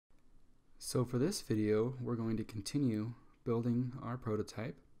So for this video, we're going to continue building our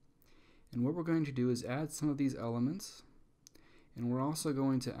prototype. And what we're going to do is add some of these elements. And we're also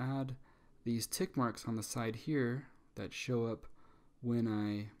going to add these tick marks on the side here that show up when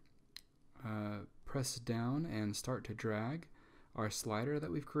I press down and start to drag our slider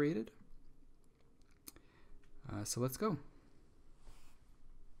that we've created. So let's go.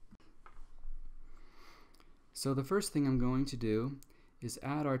 So the first thing I'm going to do is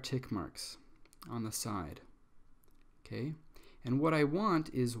add our tick marks on the side. Okay, and what I want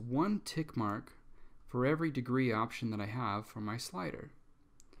is one tick mark for every degree option that I have for my slider.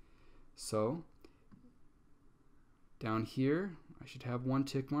 So down here I should have one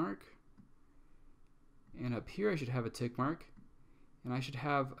tick mark, and up here I should have a tick mark, and I should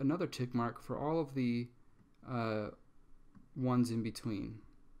have another tick mark for all of the ones in between.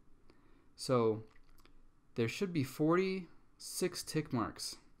 So there should be 46 tick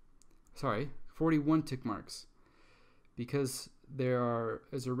marks. Sorry, 41 tick marks, because there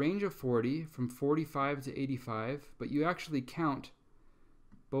is a range of 40 from 45 to 85, but you actually count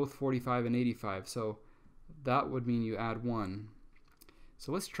both 45 and 85, so that would mean you add one.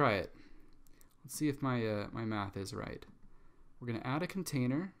 So let's try it. Let's see if my my math is right. We're going to add a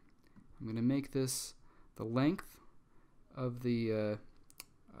container. I'm going to make this the length of the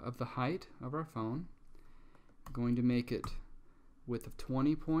height of our phone. I'm going to make it width of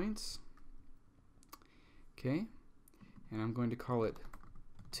 20 points. Okay, and I'm going to call it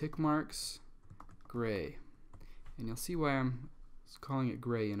tick marks gray, and you'll see why I'm calling it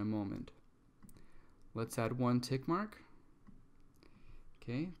gray in a moment. Let's add one tick mark.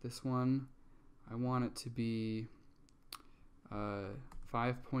 Okay, this one I want it to be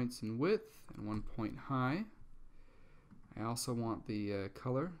 5 points in width and 1 point high. I also want the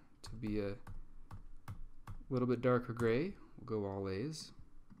color to be a little bit darker gray. We'll go all A's.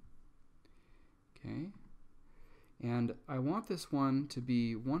 Okay, and I want this one to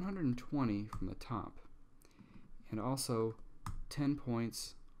be 120 from the top, and also 10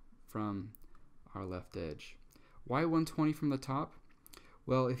 points from our left edge. Why 120 from the top?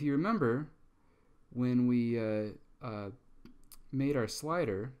 Well, if you remember, when we made our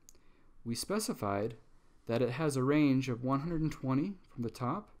slider, we specified that it has a range of 120 from the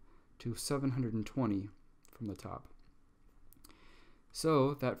top to 720 from the top.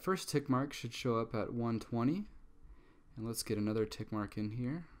 So that first tick mark should show up at 120, and let's get another tick mark in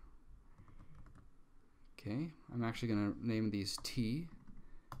here. Okay, I'm actually going to name these T,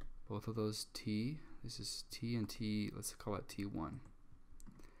 both of those T. This is T and T, let's call it T1.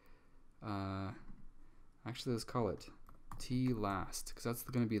 Actually, let's call it T last, because that's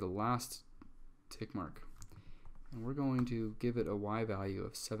going to be the last tick mark. And we're going to give it a Y value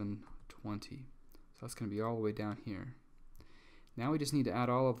of 720. So that's going to be all the way down here. Now we just need to add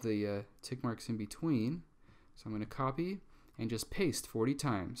all of the tick marks in between. So I'm going to copy and just paste 40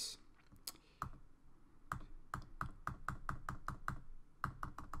 times.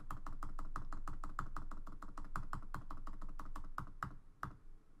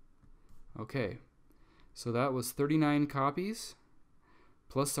 Okay, so that was 39 copies,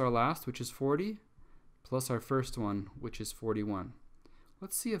 plus our last, which is 40, plus our first one, which is 41.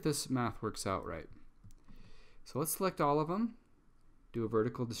 Let's see if this math works out right. So let's select all of them, do a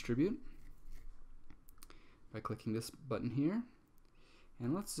vertical distribute by clicking this button here,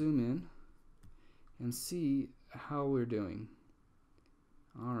 and let's zoom in and see how we're doing.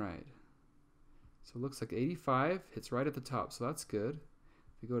 Alright, so it looks like 85 hits right at the top, so that's good.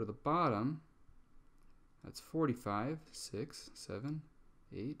 If we go to the bottom, that's 45, 6, 7,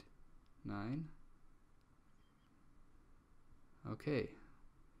 8, 9. Okay,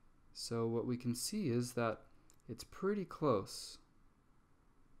 so what we can see is that it's pretty close.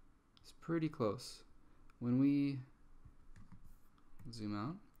 It's pretty close. When we zoom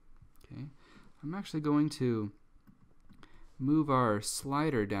out, okay, I'm actually going to move our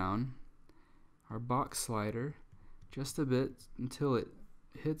slider down, our box slider, just a bit until it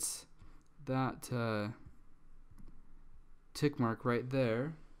hits that tick mark right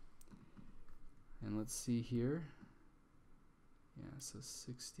there. And let's see here. Yeah, so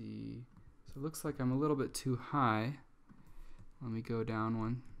 60. So it looks like I'm a little bit too high. Let me go down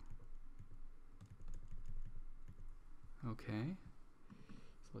one. Okay,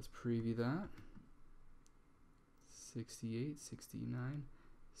 so let's preview that. 68, 69,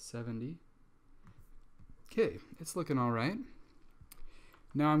 70. Okay, it's looking all right.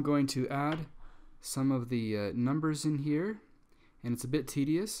 Now I'm going to add some of the numbers in here, and it's a bit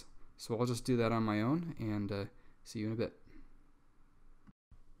tedious, so I'll just do that on my own, and see you in a bit.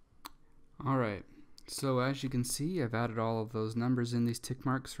 Alright, so as you can see, I've added all of those numbers in these tick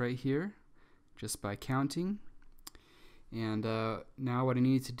marks right here. just by counting. And now what I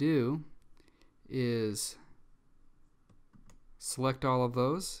need to do is select all of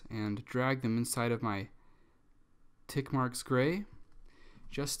those and drag them inside of my tick marks gray.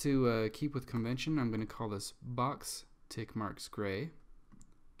 Just to keep with convention, I'm going to call this box tick marks gray.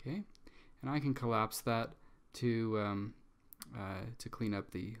 Okay, and I can collapse that to clean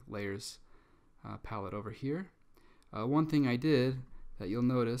up the layers palette over here. One thing I did that you'll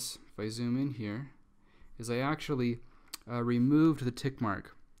notice if I zoom in here is I actually removed the tick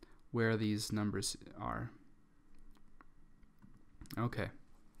mark where these numbers are. Okay,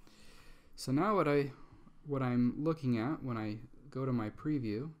 so now what I'm looking at when I go to my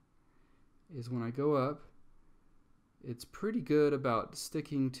preview is when I go up, it's pretty good about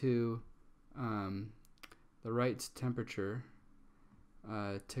sticking to the right temperature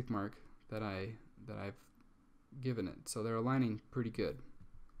tick mark that I've given it. So they're aligning pretty good.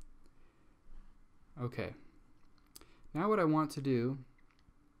 Okay. Now what I want to do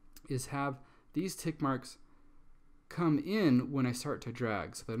is have these tick marks come in when I start to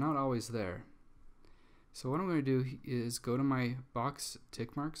drag, so they're not always there. So what I'm going to do is go to my box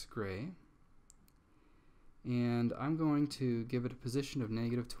tick marks gray, and I'm going to give it a position of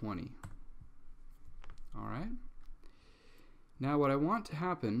 -20. Alright. Now what I want to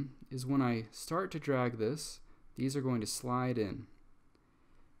happen is when I start to drag this, these are going to slide in.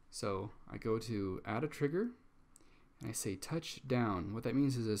 So I go to add a trigger, and I say touch down. What that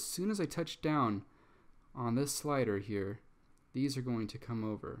means is as soon as I touch down on this slider here, these are going to come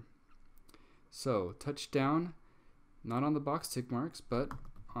over. So touch down, not on the box tick marks, but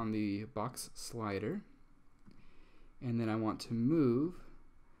on the box slider. And then I want to move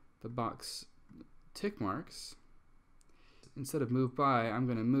the box tick marks. Instead of move by, I'm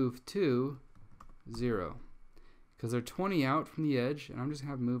going to move to 0. Because they're 20 out from the edge, and I'm just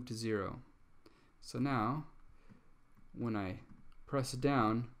going to have moved to 0. So now, when I press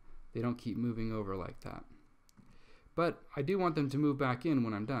down, they don't keep moving over like that. But I do want them to move back in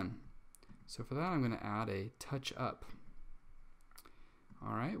when I'm done. So for that, I'm going to add a touch up.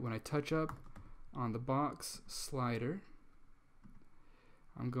 Alright, when I touch up on the box slider,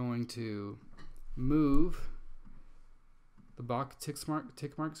 I'm going to move the box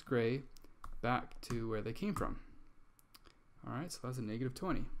tick marks gray back to where they came from. Alright, so that's a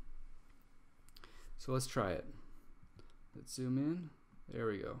 -20. So let's try it. Let's zoom in. There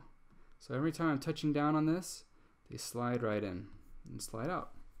we go. So every time I'm touching down on this, they slide right in and slide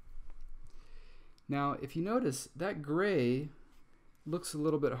out. Now, if you notice, that gray looks a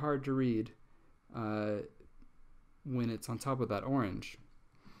little bit hard to read when it's on top of that orange.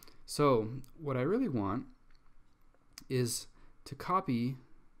 So what I really want is to copy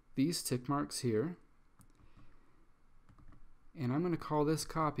these tick marks here, and I'm going to call this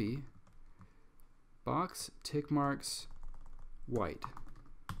copy box tick marks white.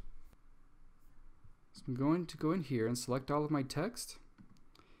 So I'm going to go in here and select all of my text,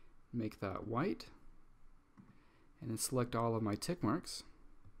 make that white, and then select all of my tick marks,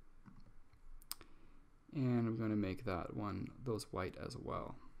 and I'm going to make those white as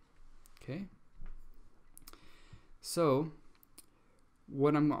well. Okay. So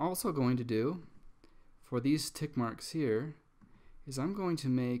what I'm also going to do for these tick marks here is I'm going to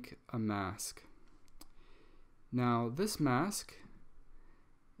make a mask. Now this mask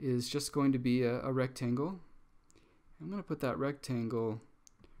is just going to be a rectangle. I'm going to put that rectangle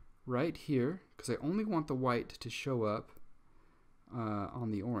right here because I only want the white to show up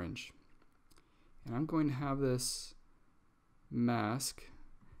on the orange. And I'm going to have this mask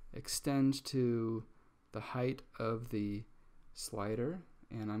extend to the height of the slider,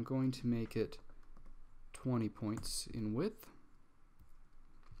 and I'm going to make it 20 points in width.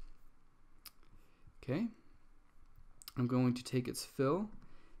 Okay. I'm going to take its fill,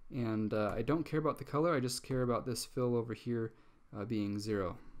 and I don't care about the color, I just care about this fill over here being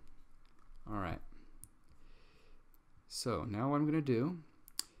 0. Alright. So now what I'm going to do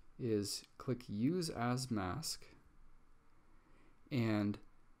is click Use as Mask, and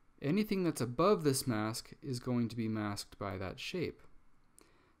anything that's above this mask is going to be masked by that shape.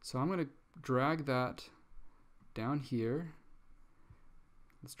 So I'm going to drag that down here.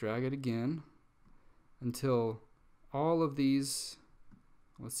 Let's drag it again until all of these,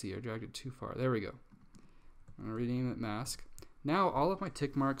 let's see, I dragged it too far. There we go. I'm going to rename it mask. Now all of my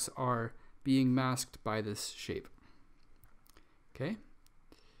tick marks are being masked by this shape. Okay.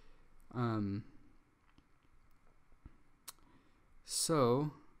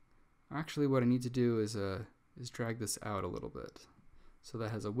 So actually what I need to do is drag this out a little bit. So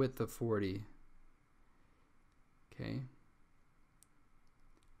that has a width of 40. Okay.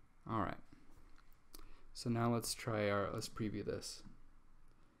 Alright. So now let's preview this.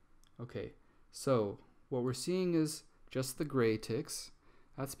 Okay, so what we're seeing is just the gray ticks.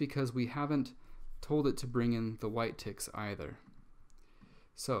 That's because we haven't told it to bring in the white ticks either.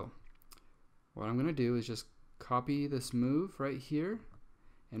 So what I'm going to do is just copy this move right here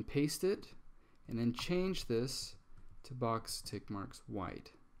and paste it, and then change this to box tick marks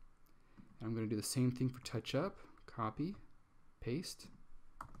white. And I'm going to do the same thing for touch up. Copy, paste,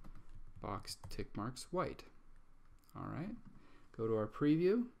 box tick marks white. Alright, go to our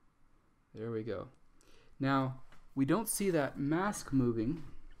preview. There we go. Now, we don't see that mask moving.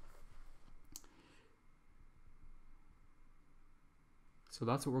 So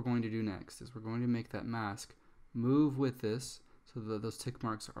that's what we're going to do next, is we're going to make that mask move with this so that those tick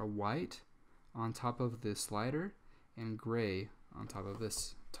marks are white on top of the slider and gray on top of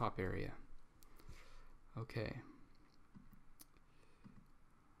this top area. Okay.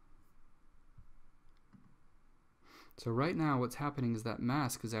 So right now what's happening is that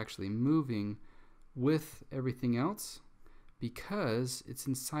mask is actually moving with everything else because it's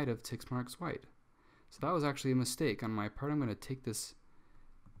inside of tick marks white. So that was actually a mistake on my part. I'm going to take this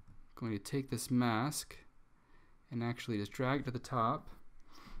mask and actually just drag it to the top.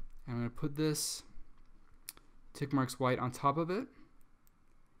 I'm going to put this tick marks white on top of it.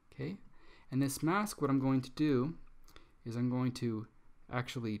 Okay, and this mask, what I'm going to do is I'm going to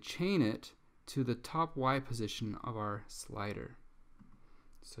actually chain it to the top Y position of our slider.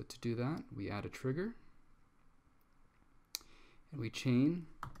 So to do that, we add a trigger and we chain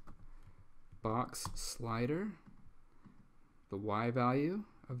box slider, the Y value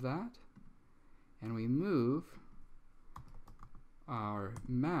of that, and we move our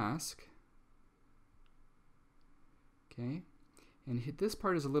mask. Okay, and this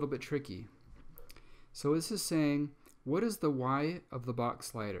part is a little bit tricky. So this is saying, what is the Y of the box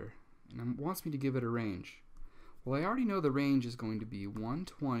slider? And it wants me to give it a range. Well, I already know the range is going to be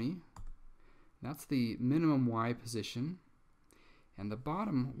 120. That's the minimum Y position. And the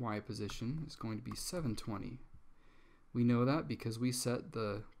bottom Y position is going to be 720. We know that because we set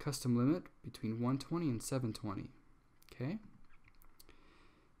the custom limit between 120 and 720. Okay?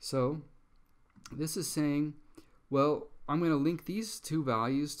 So this is saying, well, I'm going to link these two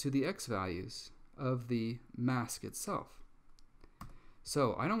values to the X values of the mask itself.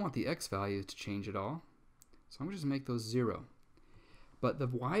 So I don't want the X value to change at all, so I'm going to just make those 0. But the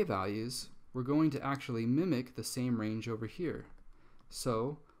Y values, we're going to actually mimic the same range over here.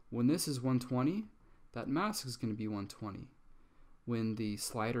 So when this is 120, that mask is going to be 120. When the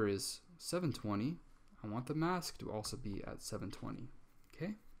slider is 720, I want the mask to also be at 720.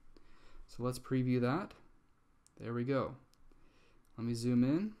 Okay? So let's preview that. There we go. Let me zoom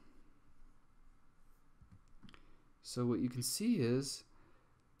in. So what you can see is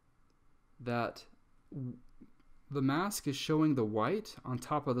that the mask is showing the white on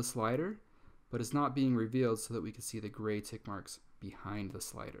top of the slider, but it's not being revealed so that we can see the gray tick marks behind the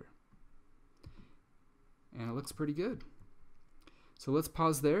slider. And it looks pretty good. So let's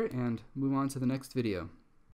pause there and move on to the next video.